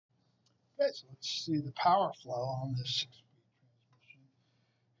Okay, so let's see the power flow on this 6-speed transmission.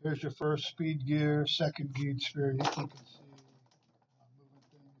 Here's your first speed gear, second gear sphere. You can see moving things.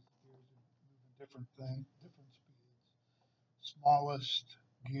 Here's moving different things, different speeds. Smallest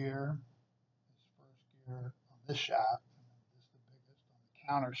gear is first gear on this shaft, and then this is the biggest on the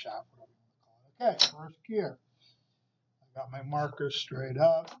counter shaft, whatever you want to call it. Okay, first gear. I got my markers straight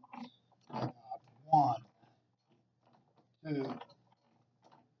up. I got 1, 2,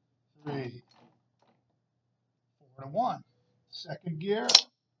 3, 4 to 1. Second gear,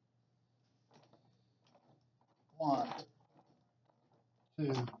 1, 2,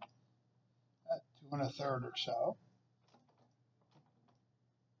 2 1/3 or so.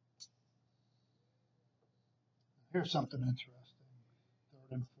 Here's something interesting.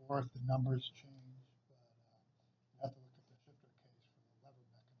 Third and fourth, the numbers change, but you have to look at the shifter case for the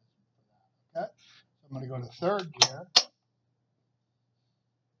lever mechanism for that. Okay, so I'm going to go to third gear.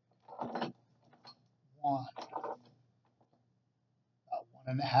 1, about 1.5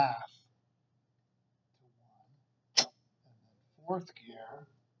 to 1, and then fourth gear.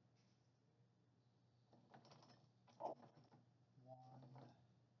 1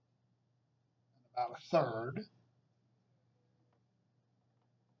 and about 1/3.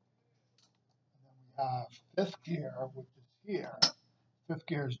 And then we have fifth gear, which is here. Fifth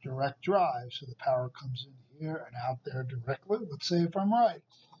gear is direct drive, so the power comes in here and out there directly. Let's see if I'm right.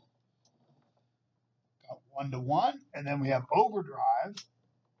 Got 1 to 1, and then we have overdrive,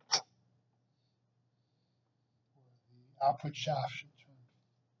 where the output shaft should turn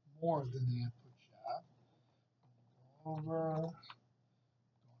more than the input shaft. Go over,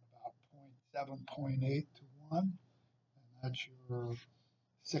 going about 0.7, 0.8 to 1, and that's your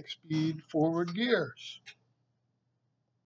 6-speed forward gears.